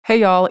Hey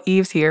y'all,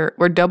 Eves here.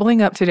 We're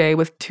doubling up today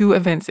with two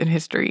events in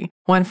history,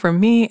 one from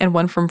me and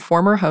one from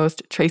former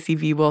host Tracy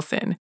V.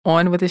 Wilson.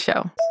 On with the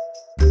show.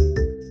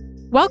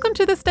 Welcome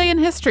to This Day in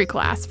History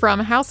class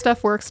from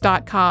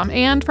HowStuffWorks.com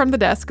and from the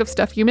desk of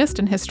Stuff You Missed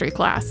in History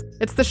class.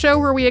 It's the show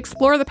where we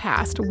explore the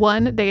past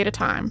one day at a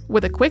time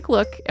with a quick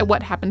look at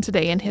what happened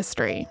today in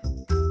history.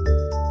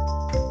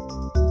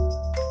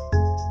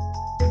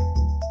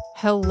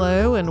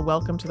 Hello and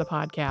welcome to the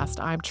podcast.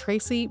 I'm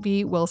Tracy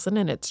V. Wilson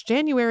and it's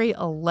January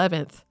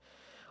 11th.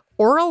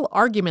 Oral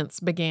arguments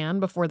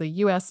began before the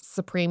U.S.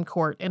 Supreme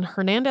Court in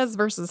Hernandez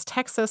versus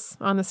Texas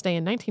on this day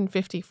in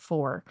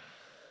 1954.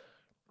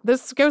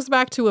 This goes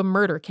back to a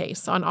murder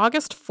case. On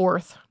August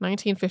 4th,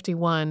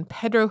 1951,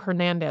 Pedro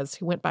Hernandez,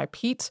 who went by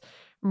Pete,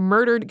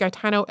 murdered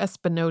Gaetano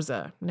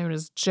Espinoza, known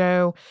as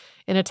Joe,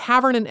 in a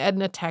tavern in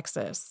Edna,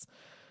 Texas.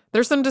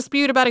 There's some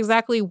dispute about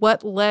exactly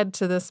what led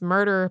to this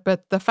murder,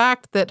 but the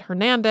fact that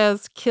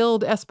Hernandez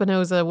killed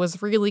Espinoza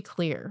was really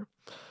clear.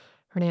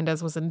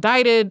 Hernandez was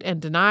indicted and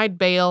denied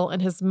bail,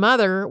 and his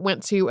mother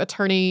went to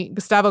attorney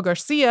Gustavo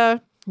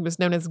Garcia, who was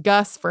known as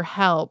Gus, for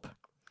help.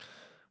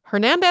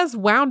 Hernandez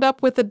wound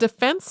up with a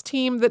defense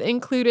team that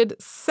included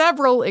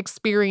several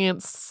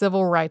experienced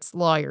civil rights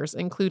lawyers,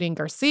 including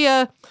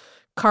Garcia,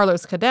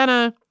 Carlos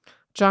Cadena,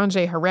 John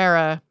J.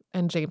 Herrera,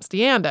 and James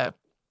DeAnda.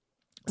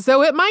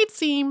 So it might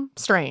seem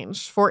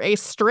strange for a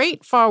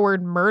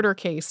straightforward murder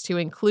case to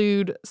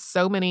include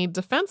so many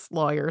defense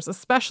lawyers,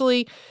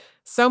 especially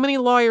so many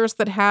lawyers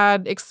that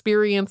had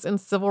experience in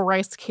civil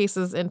rights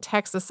cases in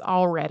Texas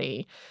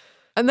already.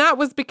 And that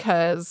was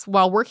because,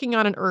 while working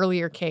on an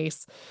earlier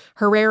case,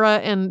 Herrera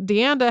and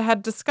DeAnda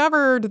had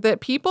discovered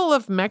that people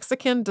of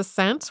Mexican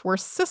descent were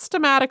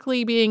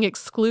systematically being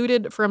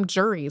excluded from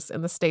juries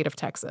in the state of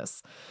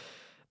Texas.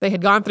 They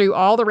had gone through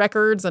all the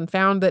records and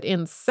found that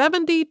in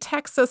 70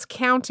 Texas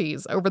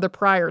counties over the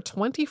prior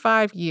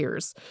 25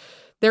 years,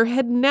 there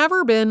had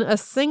never been a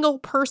single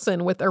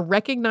person with a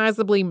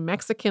recognizably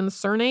Mexican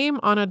surname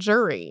on a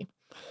jury.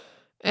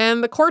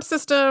 And the court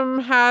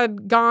system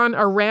had gone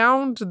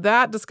around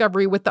that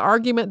discovery with the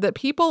argument that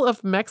people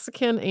of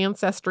Mexican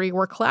ancestry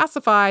were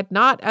classified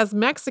not as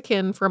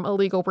Mexican from a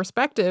legal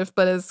perspective,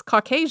 but as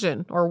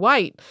Caucasian or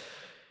white.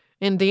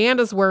 In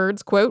DeAnda's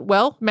words, quote,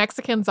 "Well,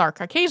 Mexicans are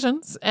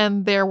Caucasians,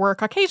 and there were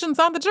Caucasians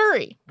on the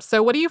jury.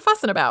 So what are you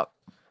fussing about?"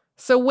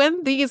 So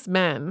when these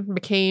men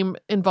became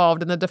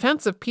involved in the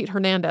defense of Pete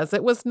Hernandez,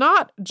 it was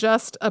not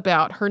just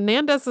about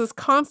Hernandez's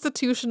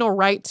constitutional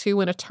right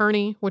to an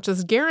attorney, which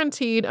is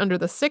guaranteed under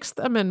the Sixth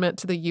Amendment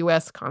to the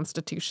U.S.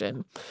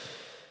 Constitution.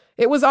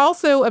 It was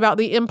also about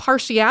the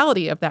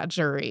impartiality of that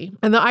jury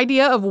and the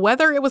idea of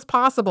whether it was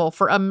possible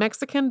for a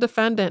Mexican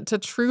defendant to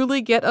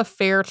truly get a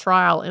fair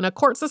trial in a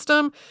court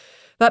system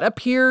that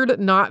appeared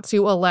not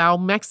to allow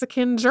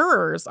Mexican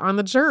jurors on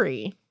the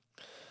jury.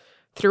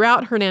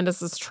 Throughout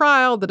Hernandez's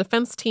trial, the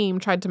defense team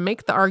tried to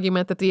make the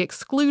argument that the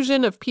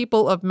exclusion of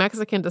people of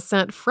Mexican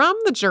descent from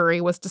the jury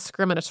was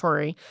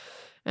discriminatory.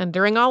 And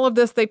during all of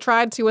this, they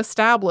tried to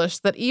establish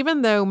that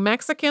even though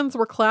Mexicans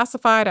were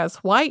classified as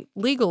white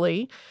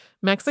legally,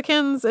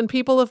 Mexicans and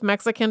people of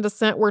Mexican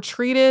descent were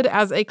treated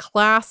as a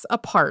class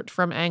apart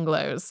from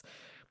Anglos.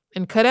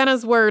 In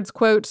Cadena's words,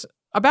 quote,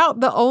 "About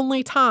the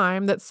only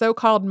time that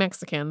so-called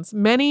Mexicans,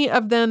 many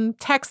of them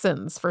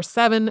Texans for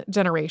 7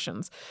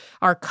 generations,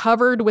 are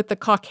covered with the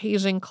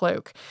Caucasian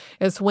cloak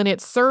is when it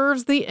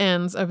serves the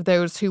ends of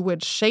those who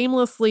would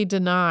shamelessly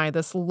deny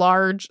this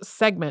large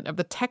segment of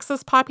the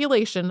Texas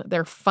population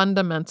their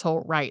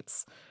fundamental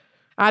rights."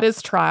 At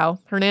his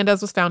trial,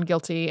 Hernandez was found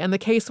guilty, and the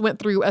case went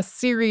through a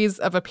series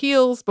of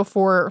appeals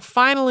before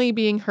finally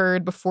being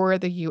heard before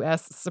the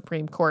U.S.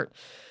 Supreme Court.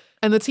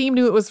 And the team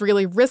knew it was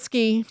really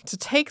risky to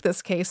take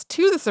this case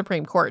to the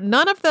Supreme Court.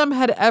 None of them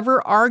had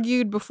ever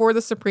argued before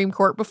the Supreme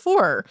Court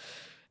before.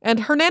 And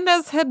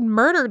Hernandez had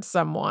murdered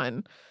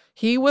someone.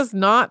 He was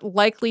not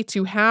likely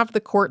to have the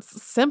court's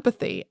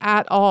sympathy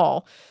at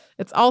all.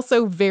 It's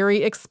also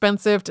very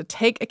expensive to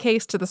take a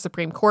case to the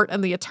Supreme Court,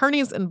 and the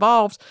attorneys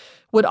involved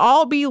would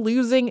all be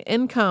losing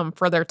income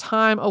for their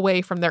time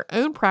away from their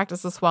own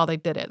practices while they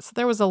did it. So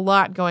there was a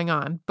lot going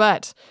on.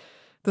 But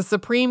the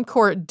Supreme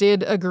Court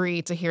did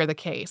agree to hear the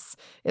case.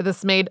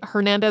 This made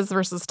Hernandez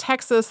versus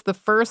Texas the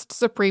first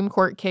Supreme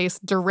Court case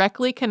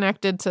directly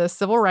connected to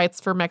civil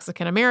rights for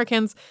Mexican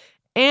Americans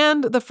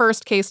and the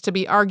first case to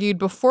be argued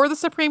before the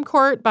Supreme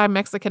Court by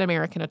Mexican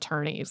American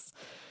attorneys.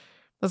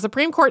 The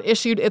Supreme Court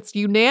issued its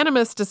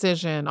unanimous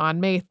decision on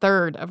May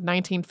 3rd of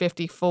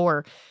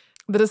 1954.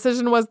 The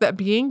decision was that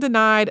being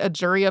denied a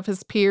jury of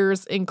his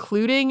peers,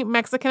 including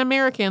Mexican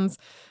Americans,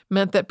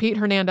 meant that Pete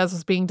Hernandez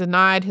was being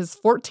denied his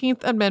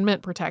 14th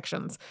Amendment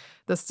protections.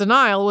 This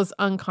denial was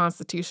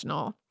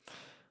unconstitutional.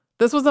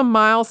 This was a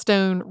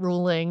milestone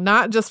ruling,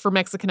 not just for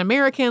Mexican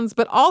Americans,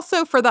 but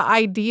also for the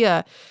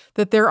idea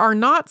that there are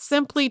not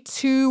simply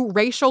two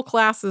racial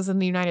classes in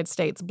the United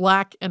States,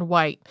 black and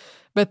white,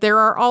 but there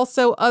are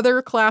also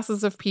other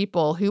classes of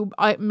people who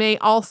may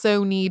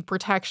also need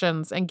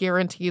protections and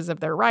guarantees of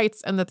their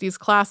rights, and that these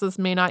classes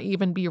may not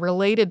even be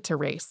related to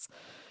race.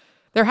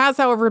 There has,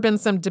 however, been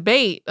some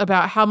debate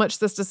about how much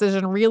this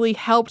decision really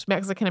helped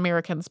Mexican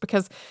Americans,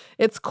 because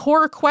its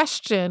core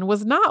question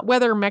was not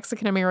whether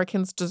Mexican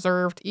Americans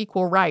deserved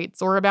equal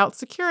rights or about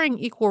securing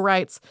equal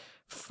rights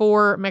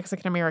for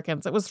Mexican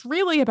Americans. It was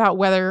really about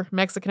whether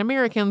Mexican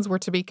Americans were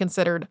to be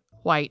considered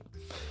white.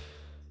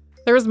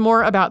 There is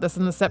more about this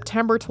in the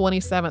September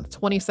 27th,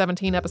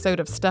 2017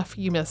 episode of Stuff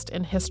You Missed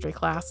in History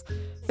Class.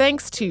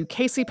 Thanks to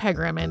Casey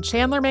Pegram and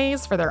Chandler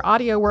Mays for their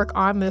audio work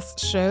on this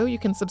show. You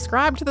can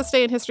subscribe to This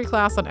Day in History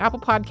Class on Apple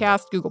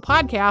Podcasts, Google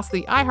Podcasts,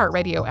 the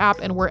iHeartRadio app,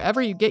 and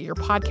wherever you get your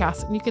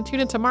podcasts. And you can tune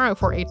in tomorrow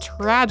for a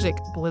tragic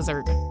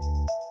blizzard.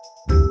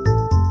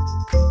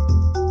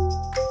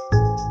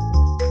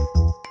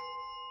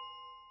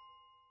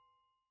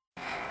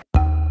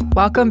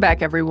 Welcome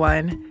back,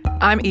 everyone.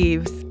 I'm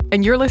Eves,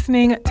 and you're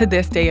listening to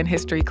This Day in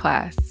History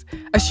Class,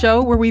 a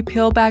show where we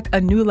peel back a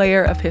new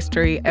layer of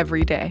history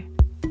every day.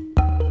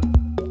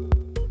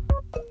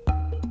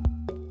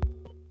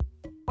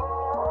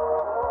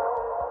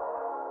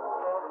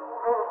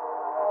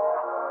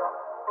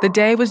 The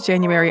day was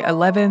January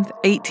 11th,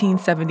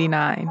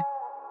 1879.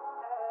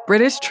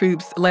 British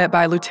troops led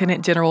by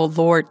Lieutenant General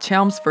Lord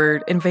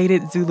Chelmsford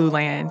invaded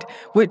Zululand,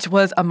 which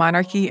was a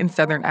monarchy in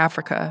southern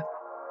Africa.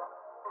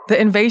 The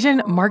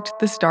invasion marked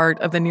the start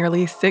of the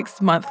nearly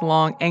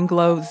 6-month-long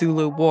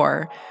Anglo-Zulu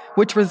War,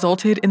 which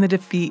resulted in the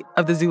defeat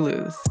of the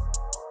Zulus.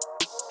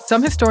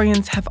 Some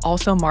historians have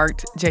also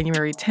marked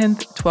January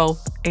 10th,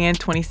 12th, and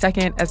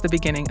 22nd as the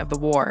beginning of the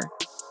war.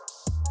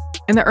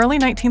 In the early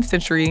 19th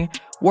century,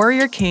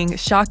 warrior king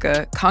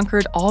Shaka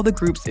conquered all the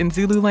groups in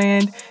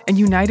Zululand and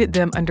united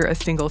them under a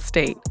single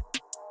state.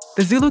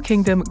 The Zulu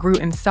kingdom grew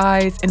in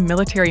size and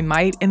military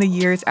might in the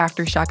years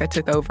after Shaka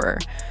took over,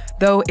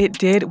 though it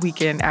did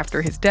weaken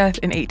after his death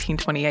in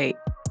 1828.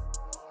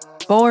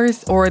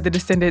 Boers, or the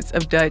descendants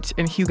of Dutch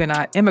and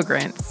Huguenot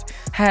immigrants,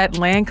 had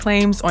land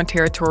claims on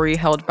territory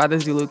held by the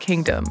Zulu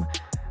kingdom.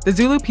 The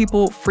Zulu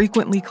people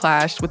frequently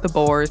clashed with the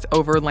Boers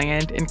over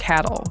land and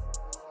cattle.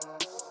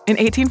 In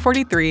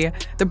 1843,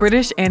 the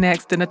British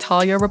annexed the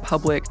Natalia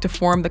Republic to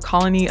form the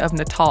colony of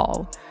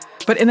Natal.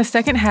 But in the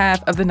second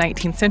half of the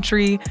 19th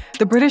century,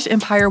 the British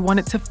Empire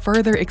wanted to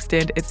further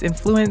extend its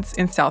influence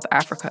in South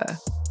Africa.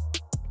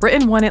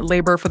 Britain wanted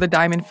labor for the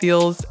diamond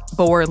fields,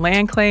 Boer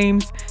land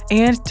claims,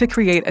 and to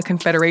create a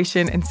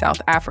confederation in South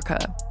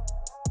Africa.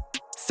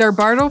 Sir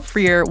Bartle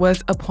Frere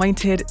was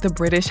appointed the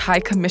British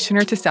High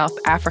Commissioner to South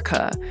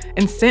Africa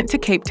and sent to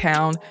Cape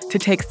Town to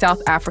take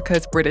South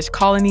Africa's British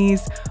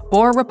colonies,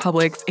 Boer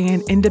republics,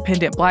 and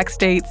independent black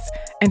states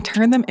and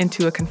turn them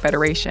into a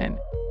confederation.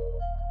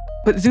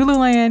 But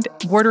Zululand,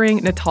 bordering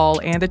Natal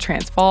and the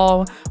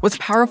Transvaal, was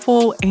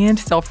powerful and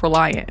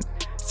self-reliant.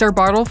 Sir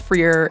Bartle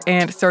Frere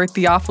and Sir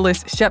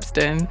Theophilus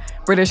Shepstone,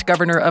 British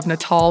governor of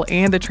Natal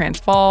and the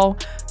Transvaal,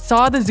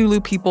 saw the Zulu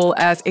people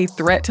as a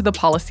threat to the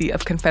policy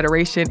of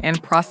confederation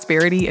and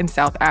prosperity in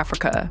South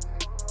Africa.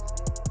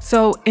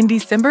 So, in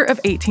December of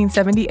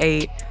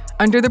 1878,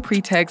 under the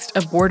pretext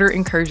of border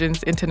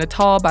incursions into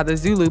Natal by the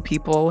Zulu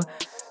people,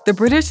 the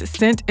British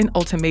sent an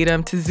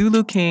ultimatum to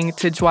Zulu King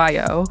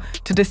Tejwayo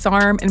to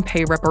disarm and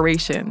pay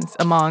reparations,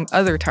 among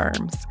other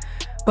terms.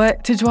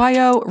 But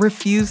Tejwayo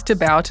refused to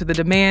bow to the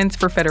demands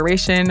for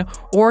federation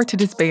or to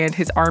disband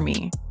his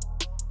army.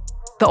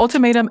 The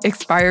ultimatum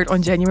expired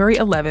on January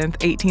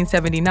 11th,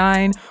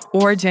 1879,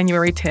 or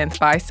January 10th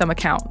by some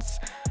accounts.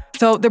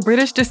 So the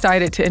British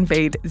decided to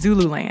invade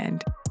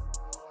Zululand.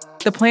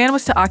 The plan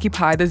was to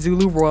occupy the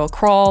Zulu royal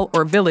kraal,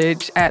 or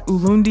village, at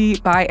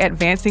Ulundi by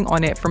advancing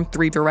on it from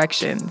 3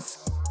 directions.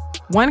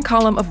 One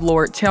column of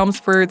Lord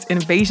Chelmsford's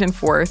invasion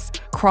force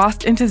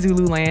crossed into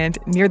Zululand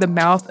near the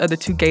mouth of the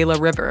Tugela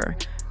River.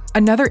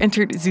 Another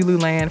entered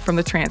Zululand from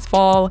the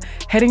Transvaal,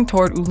 heading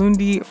toward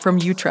Ulundi from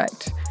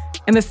Utrecht.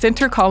 And the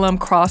center column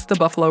crossed the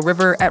Buffalo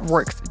River at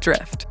Rorke's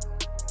Drift.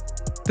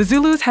 The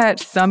Zulus had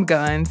some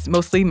guns,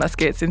 mostly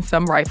muskets and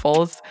some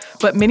rifles,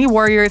 but many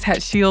warriors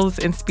had shields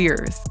and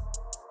spears.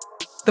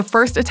 The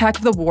first attack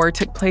of the war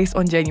took place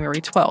on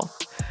January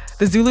 12th.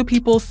 The Zulu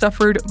people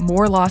suffered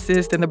more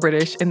losses than the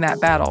British in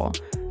that battle,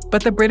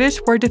 but the British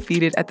were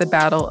defeated at the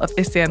Battle of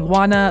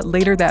Isandlwana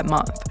later that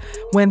month,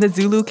 when the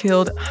Zulu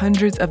killed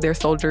hundreds of their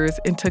soldiers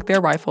and took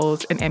their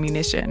rifles and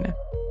ammunition.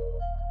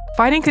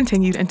 Fighting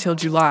continued until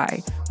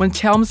July, when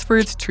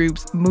Chelmsford's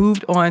troops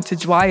moved on to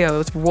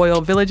Tejwayo's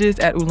royal villages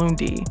at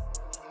Ulundi.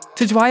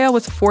 Tejwayo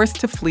was forced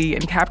to flee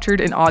and captured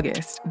in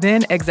August,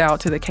 then exiled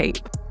to the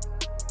Cape.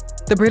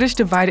 The British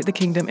divided the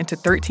kingdom into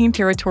 13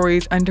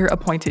 territories under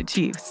appointed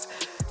chiefs.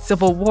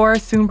 Civil war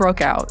soon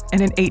broke out,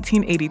 and in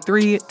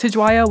 1883,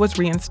 Tejwayo was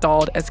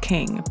reinstalled as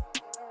king.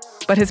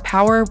 But his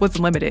power was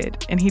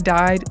limited, and he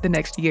died the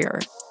next year.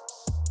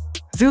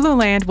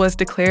 Zululand was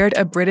declared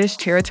a British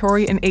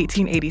territory in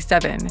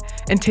 1887,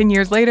 and 10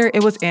 years later,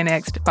 it was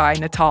annexed by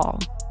Natal.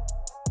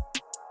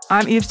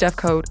 I'm Eve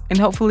Jeffcoat, and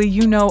hopefully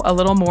you know a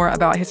little more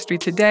about history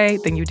today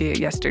than you did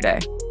yesterday.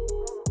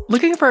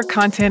 Looking for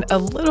content a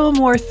little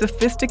more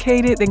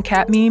sophisticated than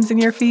cat memes in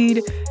your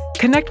feed?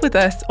 Connect with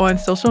us on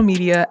social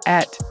media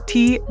at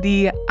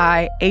TDIHC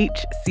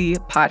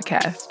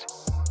Podcast.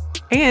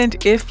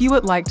 And if you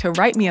would like to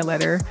write me a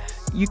letter,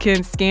 you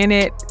can scan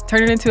it,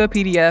 turn it into a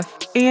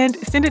PDF, and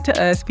send it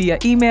to us via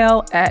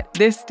email at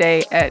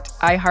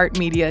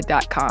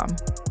thisday@iheartmedia.com.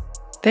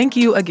 Thank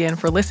you again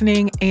for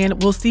listening,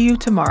 and we'll see you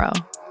tomorrow.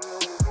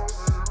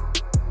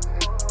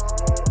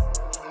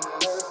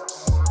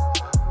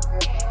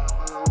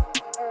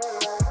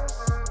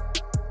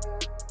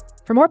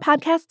 For more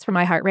podcasts from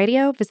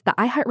iHeartRadio, visit the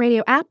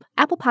iHeartRadio app,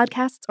 Apple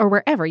Podcasts, or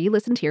wherever you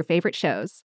listen to your favorite shows.